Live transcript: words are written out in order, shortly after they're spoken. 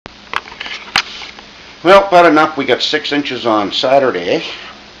Well, bad enough we got 6 inches on Saturday.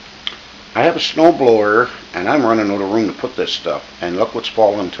 I have a snow blower and I'm running out of room to put this stuff. And look what's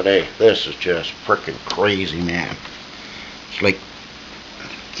falling today. This is just freaking crazy, man. It's like,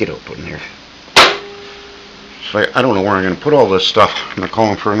 get up in there. It's like, I don't know where I'm going to put all this stuff. And they're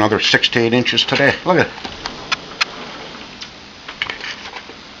calling for another 6 to 8 inches today. Look at it.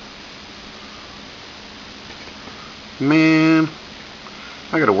 Man,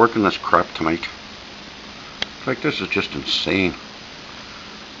 I gotta work in this crap tonight. Like, this is just insane.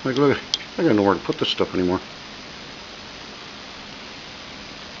 Like, look, I gotta know where to put this stuff anymore.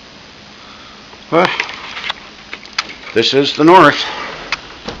 Well, this is the north.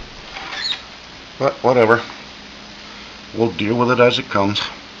 But whatever. We'll deal with it as it comes.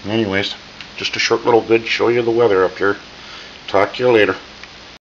 Anyways, just a short little vid, show you the weather up here. Talk to you later.